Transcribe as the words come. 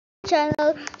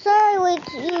channel. Sorry I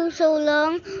waited you so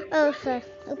long. Oh, sorry.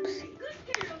 Oops.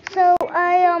 So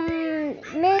I am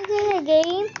making a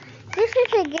game. This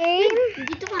is a game.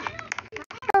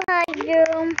 Oh, hi,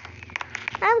 Jerome.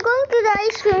 I'm going to the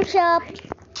ice cream shop.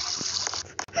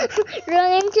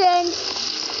 Wrong entrance.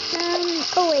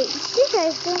 Oh wait, this is the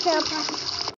ice cream shop.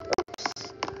 Oops.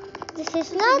 This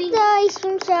is not the ice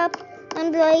cream shop.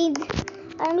 I'm blind.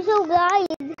 I'm so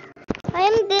blind. I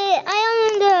am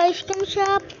in the ice cream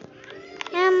shop.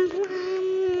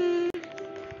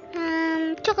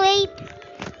 Chocolate.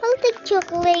 I'll take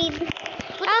chocolate.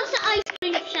 Nasa ice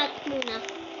cream shop muna.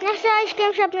 Nasa ice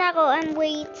cream shop na ako.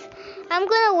 I'm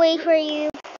gonna wait for you.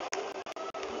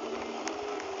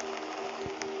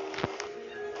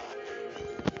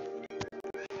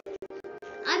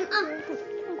 I'm up.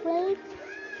 Wait.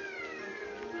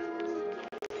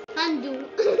 Undo.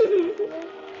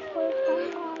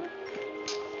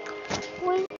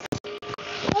 Wait.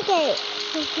 Okay.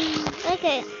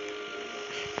 Okay.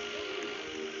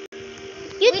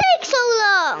 You take so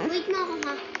long. Wait mo ako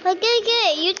ha. Okay.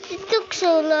 You took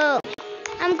so long.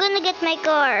 I'm gonna get my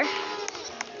car.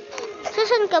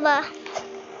 Saan ka ba?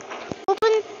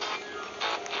 Open.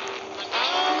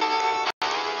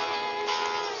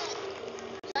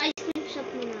 Sa ice cream shop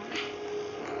muna.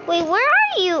 Wait, where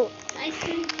are you? Sa ice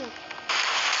cream shop.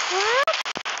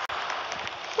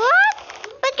 What?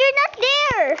 But you're not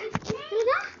there.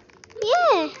 Talaga?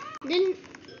 Yeah. Then,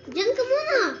 dyan ka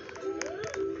muna.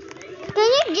 Can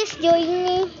you just join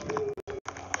me?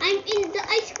 I'm in the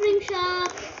ice cream shop.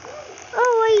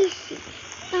 Oh, I see.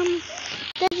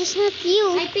 That is not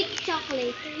you. I picked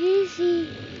chocolate. Easy.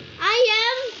 I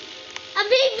am a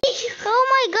baby. Oh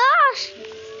my gosh.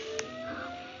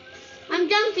 I'm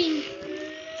jumping.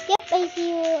 Yep, I see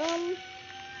you.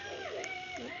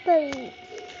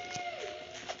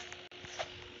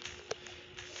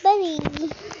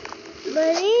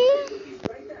 Buddy.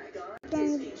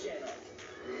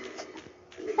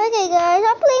 Okay, guys,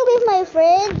 I'm playing with my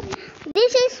friend.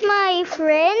 This is my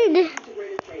friend.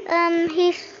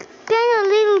 He's kind of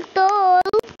little tall.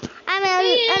 I'm a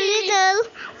little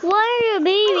warrior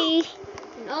baby.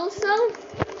 And also,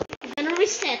 I'm gonna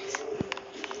reset.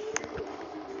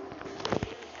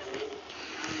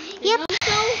 Yep. And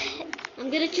also, I'm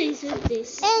gonna change with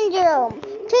this. And Jerome,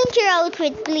 change your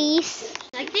outfit, please.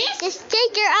 Like this? Just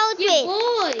change your Yeah, outfit.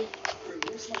 boy.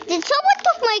 Did someone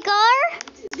took my car?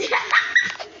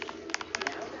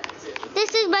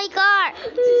 This is my car.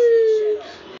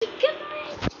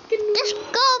 Just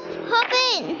go, hop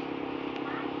in.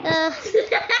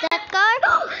 That car.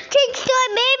 Change to a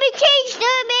baby. Change to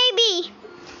a baby.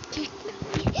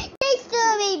 Change to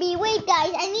a baby. Wait,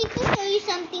 guys. I need to show you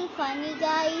something funny,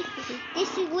 guys.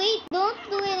 Just wait. Don't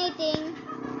do anything.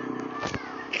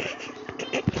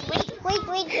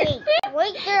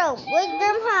 Wait, girl.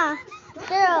 Huh?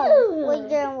 Girl.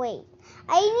 Wait.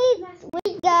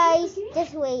 Wait, guys.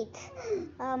 Just wait.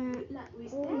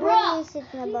 Where is it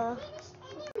na ba?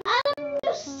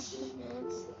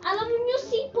 Alam niyo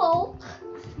si Poke?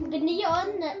 Ganda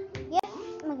yun. Yep,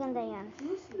 maganda yan.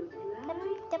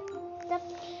 Tap.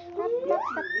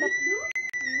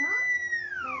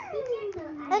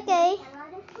 Okay.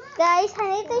 Guys, I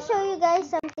need to show you guys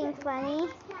something funny.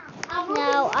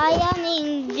 Now, I am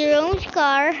in Jerome's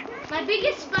car. My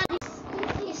biggest fan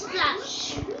is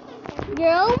Flash.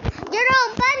 Jerome,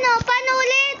 paano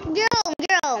ulit?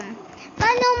 Jerome.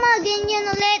 Paano ganyan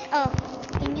ulit? Oh,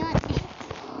 ganyan.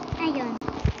 Ayun.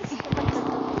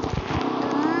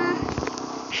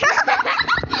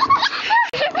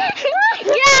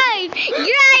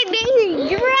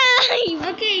 Drive.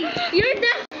 Okay, you're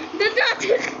the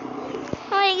daughter.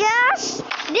 Oh my gosh.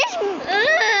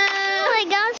 Oh my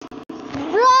gosh.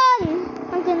 Run.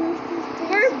 I'm gonna.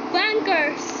 We're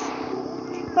bankers.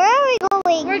 Where are we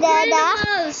going, We're Dada?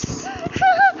 criminals.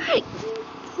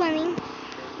 Funny.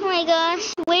 Oh my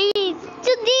gosh. Wait.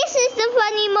 So this is the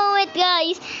funny moment,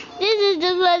 guys. This is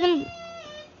the funny.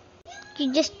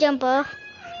 You just jump off.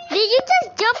 Did you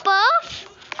just jump off?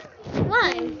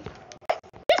 Why?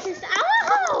 This is our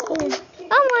home.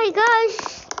 Oh my gosh.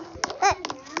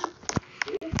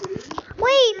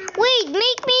 Wait.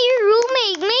 Make me your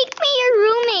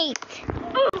roommate.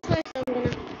 First, I'm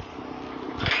gonna.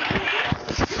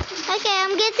 Okay,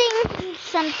 I'm getting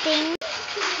something.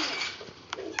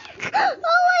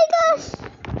 Oh my gosh.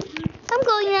 I'm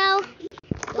going now.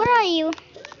 Where are you?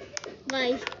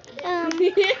 Bye.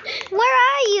 Where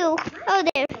are you? Oh,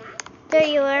 there. There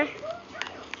you are.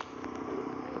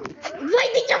 Why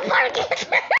did you forget?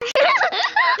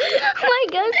 Oh my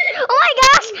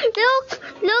gosh.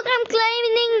 Look, I'm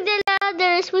climbing the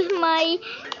ladders with my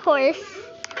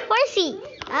horsey.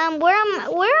 Where am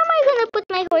I put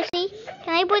my horsey?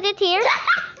 Can I put it here?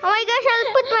 Oh my gosh,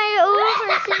 I'll put my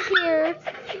horsey here.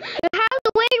 You have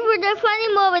to wait for the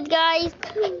funny moment, guys.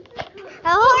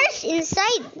 A horse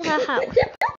inside the house.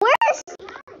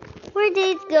 Where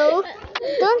did it go?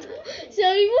 Don't.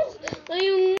 Sabi mo,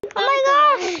 yung... Oh my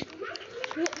gosh!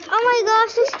 Oh my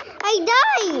gosh! I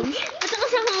died. Ito ka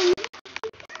sa home.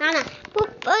 Nana.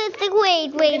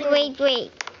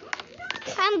 Wait.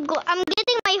 I'm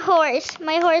getting my horse.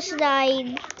 My horse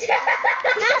died.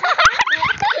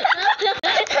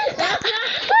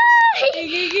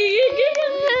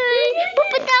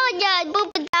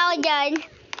 Pupunta ako dyan.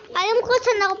 Alam ko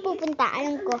saan ako pupunta.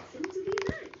 Alam ko.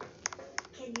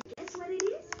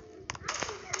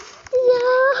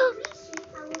 Yeah.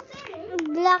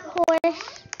 Black horse.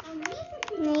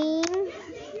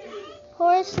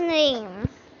 Horse name.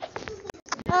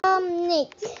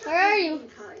 Nick. Where are you?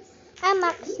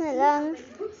 Max na lang.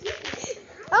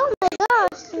 Oh my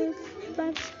gosh.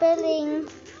 Bad spelling.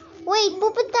 Wait,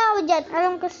 pupunta ako dyan.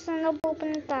 Alam ko saan ako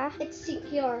pupunta. It's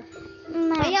secure.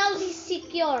 Max. My house is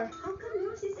secure.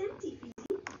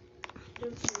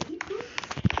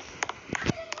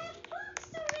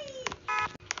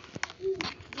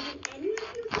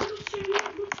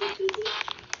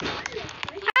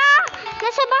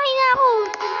 Nasa bahay na ako.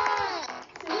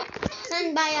 Saan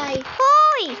bayay?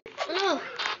 Hoy! Ano?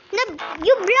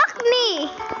 You blocked me.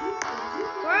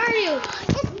 Where are you?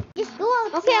 Just go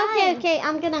outside. Okay.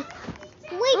 I'm gonna...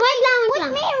 Wait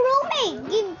lang. me a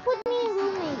roommate. Put me a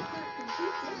roommate.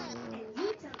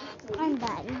 I'm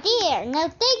bad. There. Now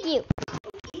take you.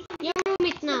 Your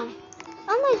roommate now.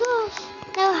 Oh my gosh.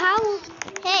 Now how?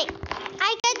 Hey,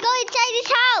 I can't go inside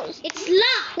this house. It's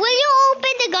locked. Will you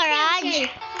open the garage?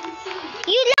 Okay.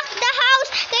 You locked the house.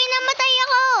 Kaya namatay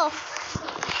ako.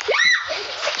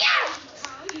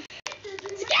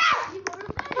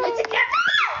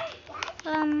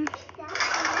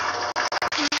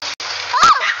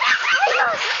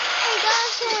 Secure!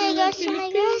 Oh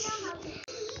my gosh.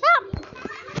 Stop.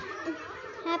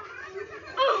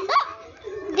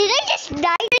 Did I just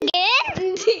die again?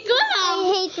 Hindi ko I lang.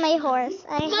 hate my horse.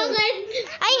 I hate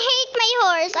my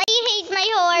horse.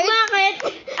 Bakit?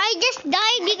 I just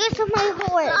died because of my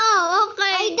horse. Oh,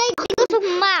 okay. I died because of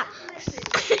Max.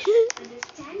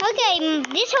 Okay,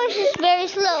 this horse is very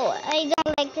slow. I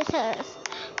don't like this horse.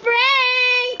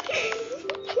 Prank!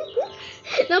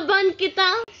 Naban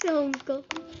kita sa home ko.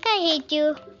 I hate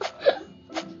you.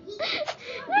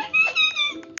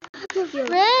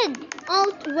 Red.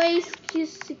 Always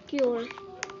secure.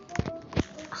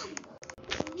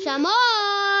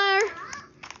 Shamar!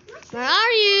 Where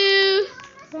are you?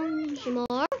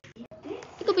 Shamar?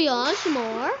 Ikaw ba yan?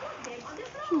 Shamar?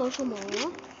 Shamar?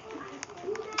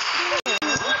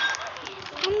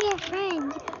 I'm your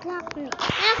friend. You block me.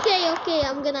 Okay,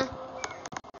 I'm gonna...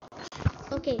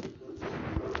 Okay.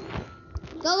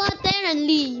 Go out there and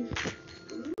leave.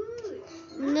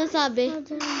 Ano nasabi?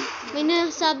 May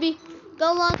nasabi,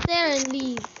 go out there and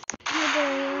leave.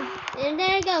 And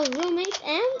there you go, roommate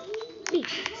and leave.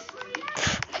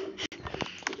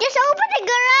 Just open the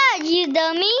garage, you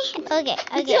dummy. Okay.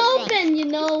 It's open, you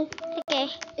know. Okay.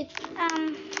 It's,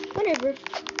 whatever.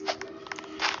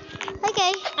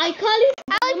 Okay. I call it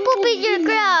I'll poop in your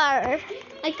car.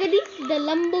 I call it the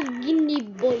Lamborghini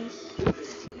boys.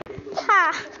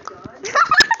 Ha.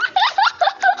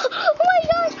 Oh my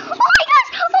gosh.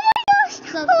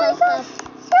 Stop.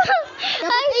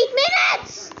 Dapat 8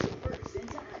 minutes!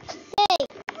 Hey,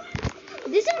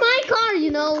 This is my car,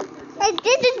 you know.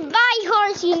 this is my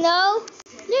horse, you know.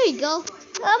 There you go.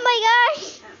 Oh my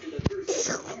gosh.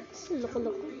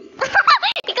 Loko.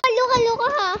 Ikaw, luka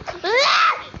ha.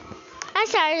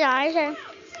 Sorry.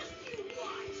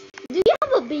 Do you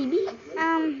have a baby?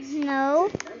 No.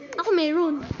 Ako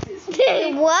mayroon.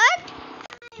 What?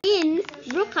 In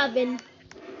Brookhaven.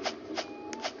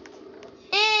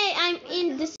 Hey, I'm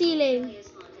in the ceiling.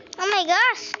 Oh my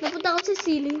gosh. Napunta ako sa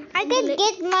ceiling. I can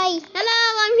get my... Hello,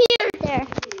 I'm here. There.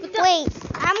 Wait,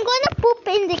 I'm gonna poop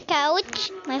in the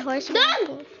couch. My horse will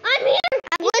Done. poop. I'm here.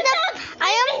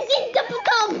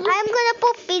 I'm gonna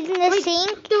poop in the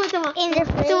sink. Tuma. In the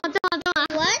fridge. Tuma.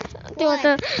 What?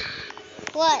 Tuma.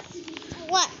 What?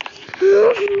 What?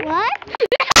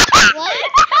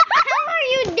 How are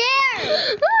you there?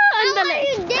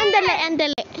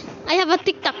 Andali. I have a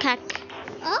TikTok hack.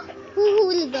 Oh?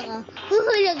 Huhulog ako.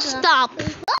 Stop.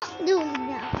 Oh, dude.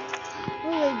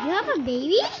 Oh, you have a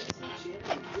baby?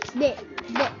 Be.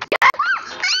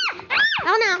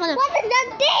 Ako na. What is that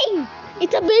thing?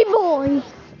 It's a baby.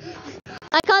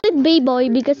 I call it baby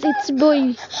because it's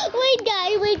boy. Wait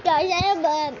guys, I have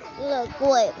a look.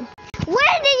 Wait.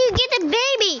 Where did you get a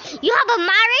baby? You have a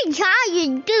marriage, huh?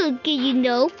 You do, you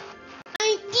know?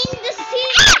 I'm in the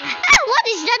ceiling. What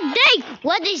is that thing?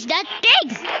 What is that thing?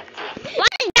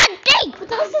 What is that thing?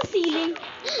 What else the ceiling?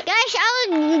 Guys, I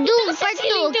will do part 2,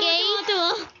 okay?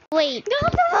 Wait.